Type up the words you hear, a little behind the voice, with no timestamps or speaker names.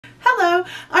Hello,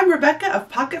 I'm Rebecca of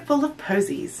Pocketful of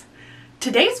Posies.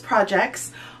 Today's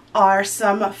projects are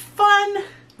some fun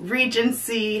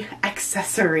Regency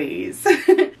accessories.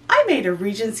 I made a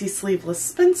Regency sleeveless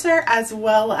Spencer as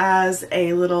well as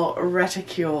a little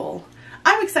reticule.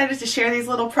 I'm excited to share these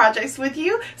little projects with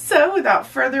you, so without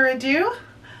further ado,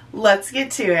 let's get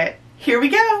to it. Here we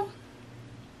go!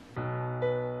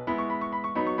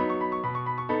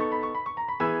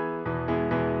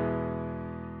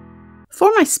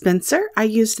 For my Spencer, I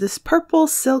used this purple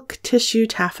silk tissue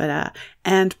taffeta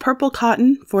and purple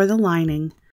cotton for the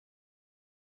lining.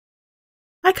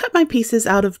 I cut my pieces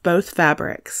out of both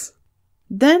fabrics.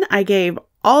 Then I gave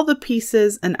all the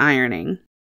pieces an ironing.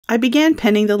 I began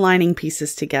pinning the lining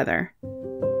pieces together.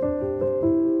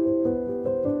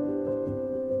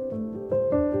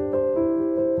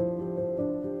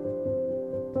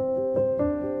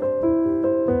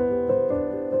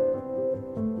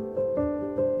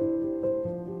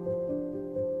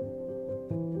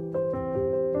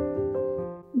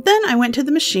 Then I went to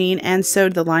the machine and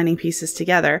sewed the lining pieces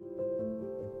together.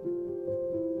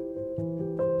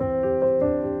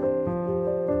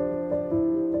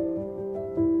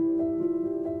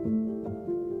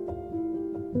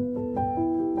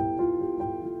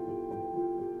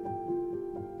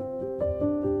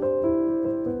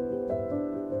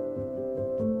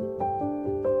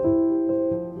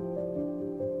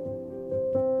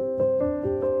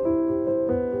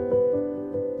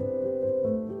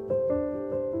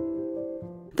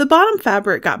 The bottom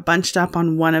fabric got bunched up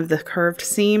on one of the curved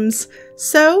seams,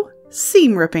 so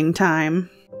seam ripping time.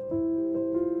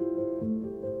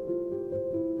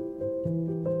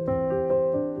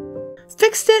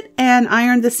 Fixed it and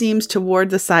ironed the seams toward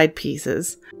the side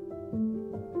pieces.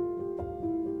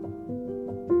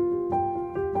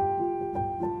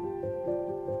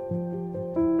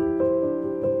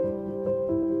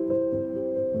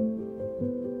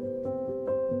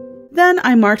 Then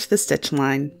I marked the stitch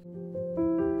line.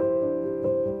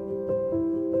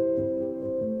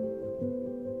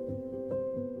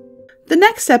 The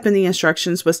next step in the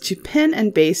instructions was to pin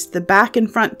and baste the back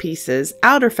and front pieces,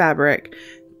 outer fabric,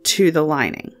 to the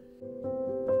lining.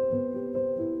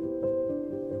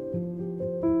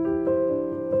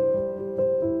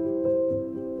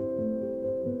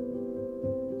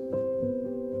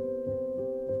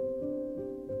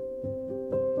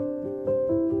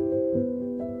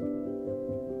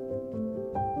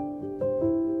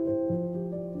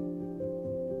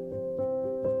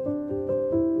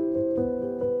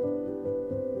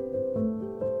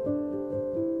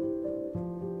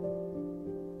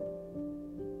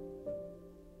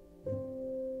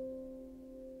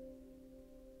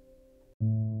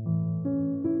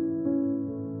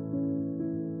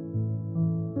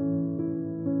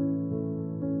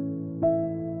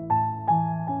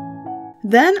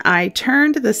 Then I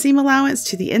turned the seam allowance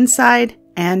to the inside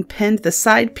and pinned the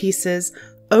side pieces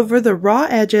over the raw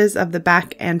edges of the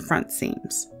back and front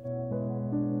seams.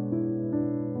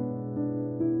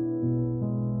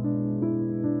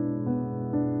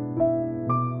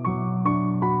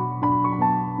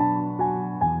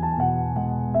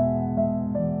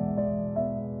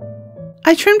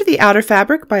 I trimmed the outer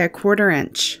fabric by 1/4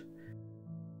 inch.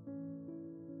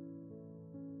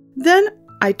 Then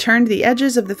I turned the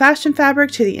edges of the fashion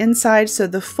fabric to the inside so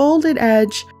the folded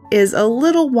edge is a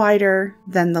little wider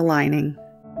than the lining.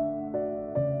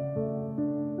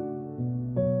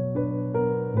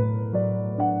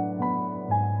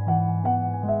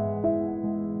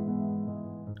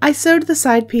 I sewed the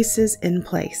side pieces in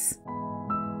place.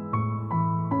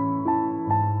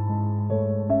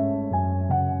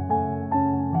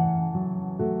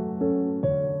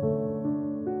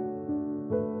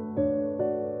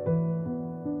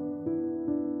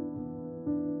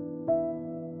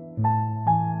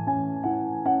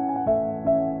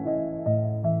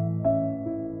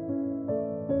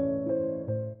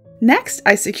 Next,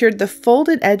 I secured the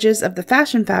folded edges of the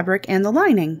fashion fabric and the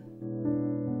lining.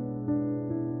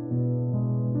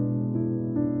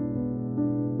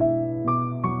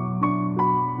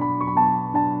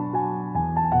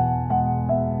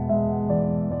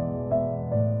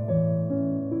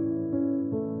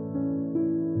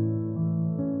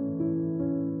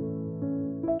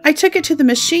 I took it to the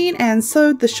machine and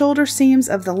sewed the shoulder seams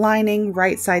of the lining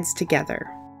right sides together.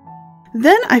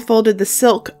 Then I folded the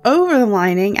silk over the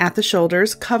lining at the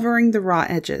shoulders, covering the raw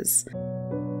edges.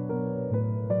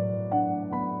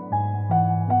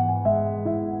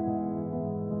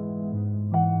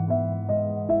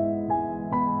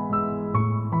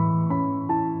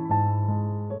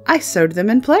 I sewed them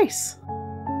in place.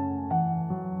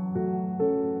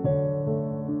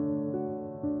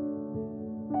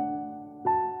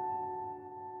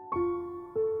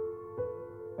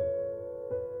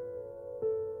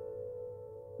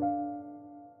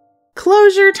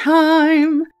 Closure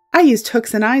time! I used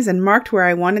hooks and eyes and marked where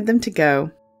I wanted them to go.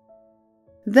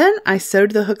 Then I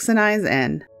sewed the hooks and eyes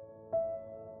in.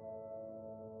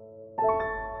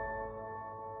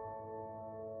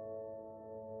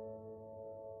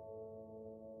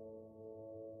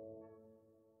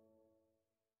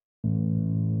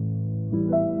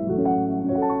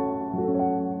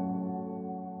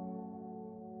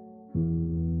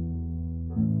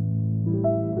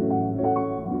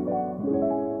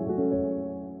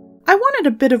 I wanted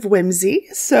a bit of whimsy,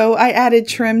 so I added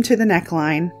trim to the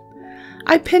neckline.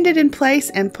 I pinned it in place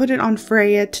and put it on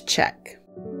Freya to check.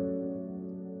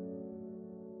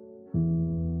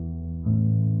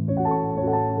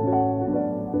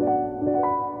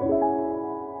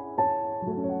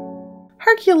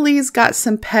 Hercules got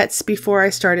some pets before I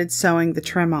started sewing the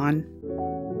trim on.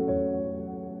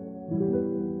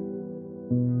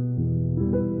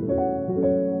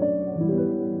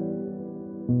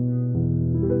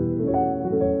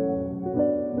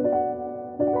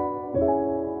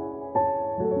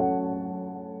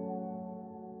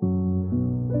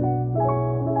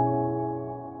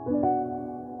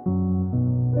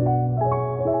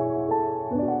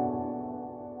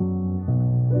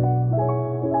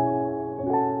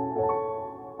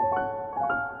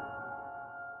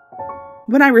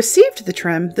 When I received the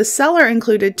trim, the seller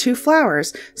included 2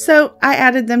 flowers, so I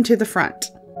added them to the front.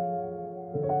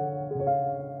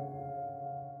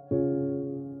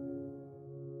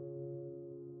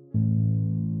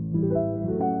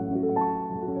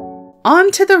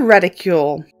 On to the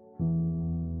reticule.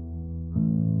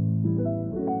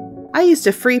 I used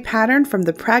a free pattern from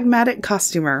the Pragmatic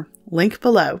Costumer, link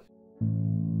below.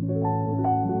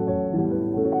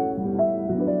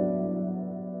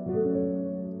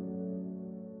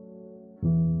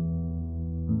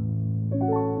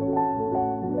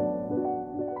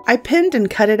 I pinned and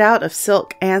cut it out of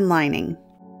silk and lining.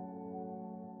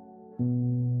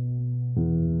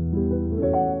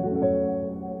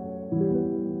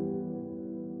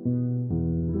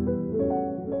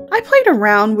 I played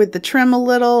around with the trim a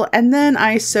little, and then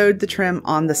I sewed the trim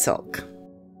on the silk.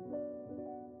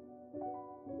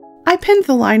 I pinned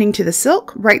the lining to the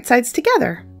silk, right sides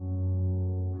together.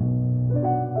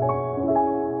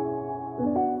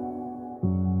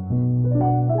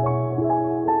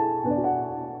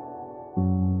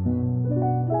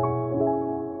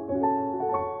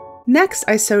 Next,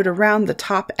 I sewed around the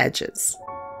top edges.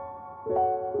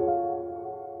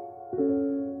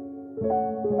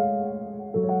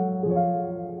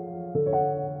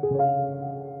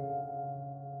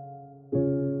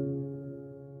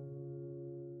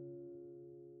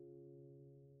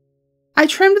 I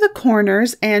trimmed the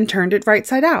corners and turned it right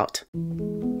side out.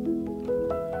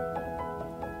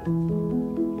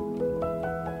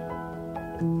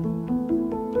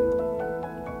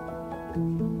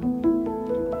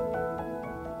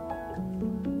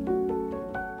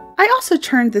 I also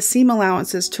turned the seam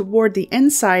allowances toward the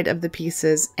inside of the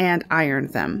pieces and ironed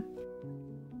them.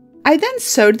 I then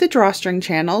sewed the drawstring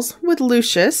channels with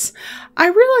Lucius. I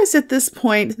realized at this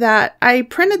point that I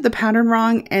printed the pattern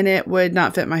wrong and it would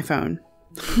not fit my phone.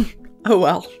 Oh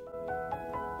well.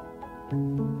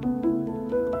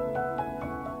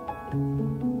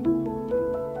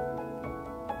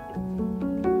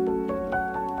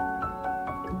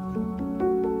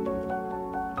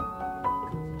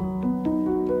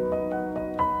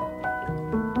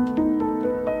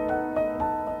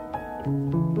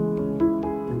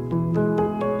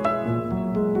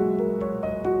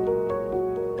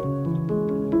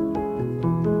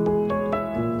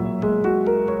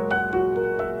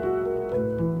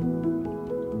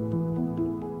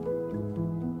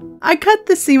 I cut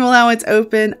the seam allowance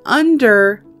open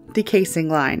under the casing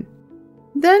line.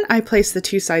 Then I placed the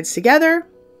 2 sides together,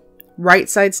 right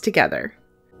sides together.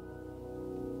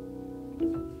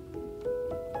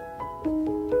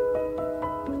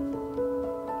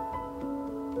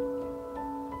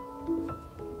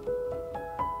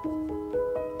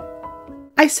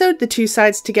 I sewed the 2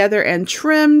 sides together and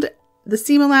trimmed the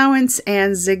seam allowance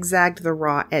and zigzagged the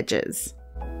raw edges.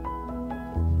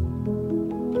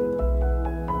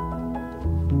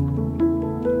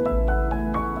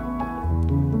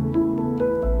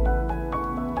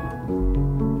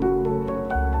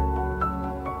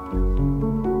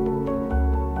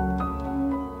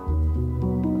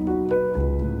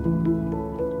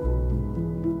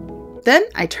 Then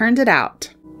I turned it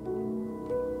out.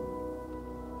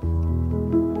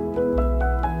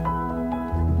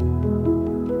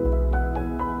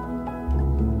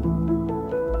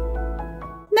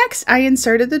 Next, I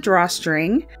inserted the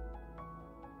drawstring.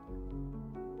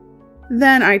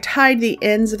 Then I tied the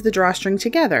ends of the drawstring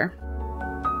together.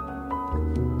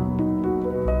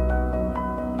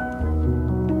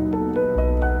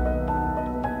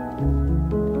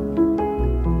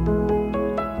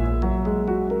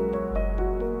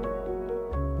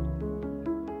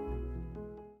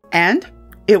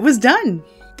 it was done.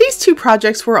 These two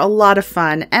projects were a lot of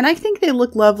fun, and I think they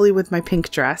look lovely with my pink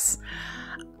dress.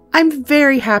 I'm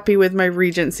very happy with my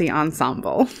Regency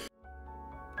ensemble.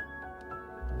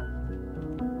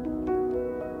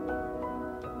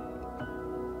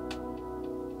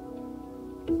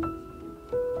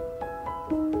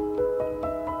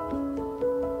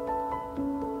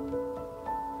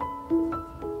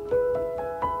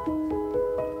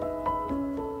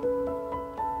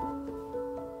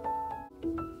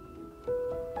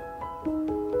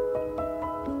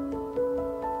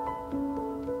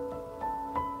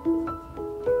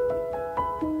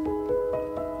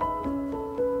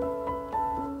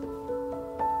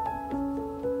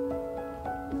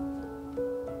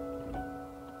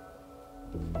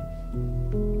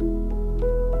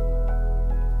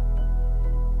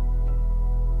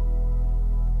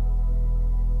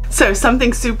 So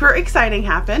something super exciting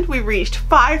happened. We reached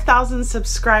 5,000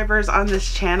 subscribers on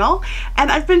this channel,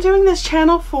 and I've been doing this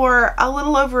channel for a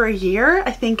little over a year. I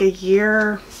think a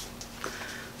year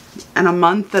and a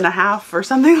month and a half or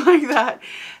something like that.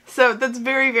 So that's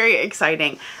very, very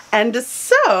exciting. And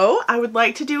so I would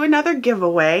like to do another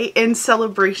giveaway in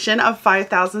celebration of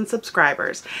 5,000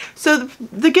 subscribers. So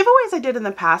the giveaways I did in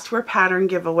the past were pattern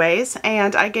giveaways,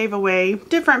 and I gave away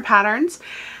different patterns.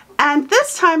 And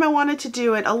this time I wanted to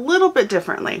do it a little bit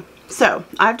differently. So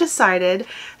I've decided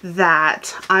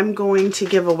that I'm going to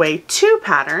give away 2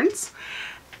 patterns,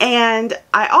 and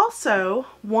I also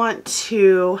want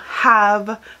to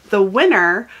have the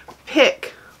winner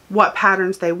pick what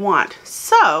patterns they want.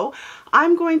 So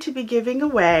I'm going to be giving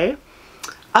away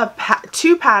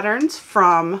 2 patterns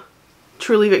from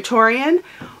Truly Victorian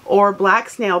or Black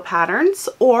Snail Patterns,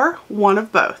 or one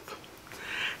of both.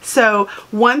 So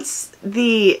once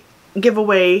the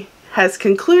giveaway has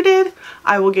concluded,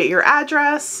 I will get your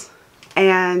address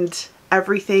and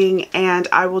everything, and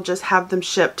I will just have them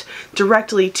shipped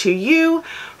directly to you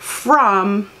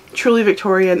from Truly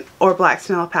Victorian or Black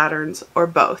Snail Patterns, or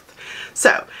both.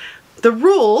 So the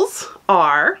rules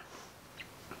are,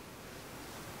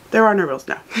 there are no rules,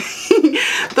 no.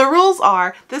 The rules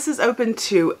are, this is open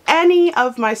to any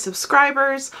of my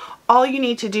subscribers. All you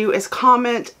need to do is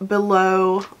comment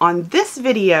below on this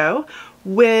video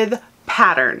with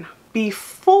pattern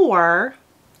before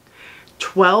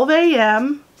 12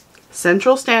 a.m.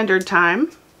 Central Standard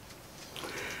Time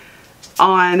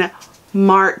on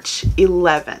March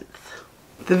 11th.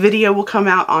 The video will come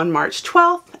out on March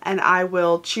 12th, and I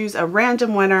will choose a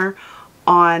random winner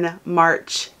on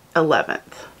March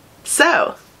 11th.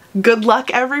 So, good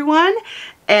luck everyone,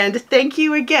 and thank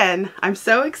you again. I'm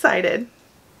so excited.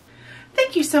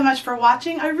 Thank you so much for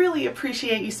watching. I really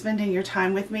appreciate you spending your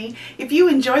time with me. If you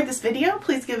enjoyed this video,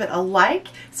 please give it a like.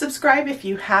 Subscribe if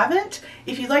you haven't.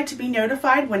 If you'd like to be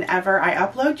notified whenever I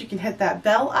upload, you can hit that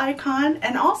bell icon,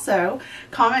 and also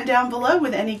comment down below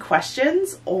with any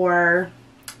questions or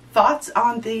thoughts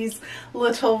on these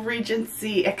little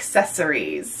Regency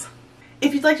accessories.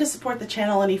 If you'd like to support the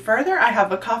channel any further, I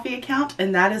have a Ko-fi account,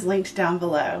 and that is linked down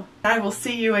below. I will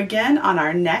see you again on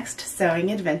our next sewing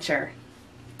adventure.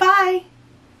 Bye!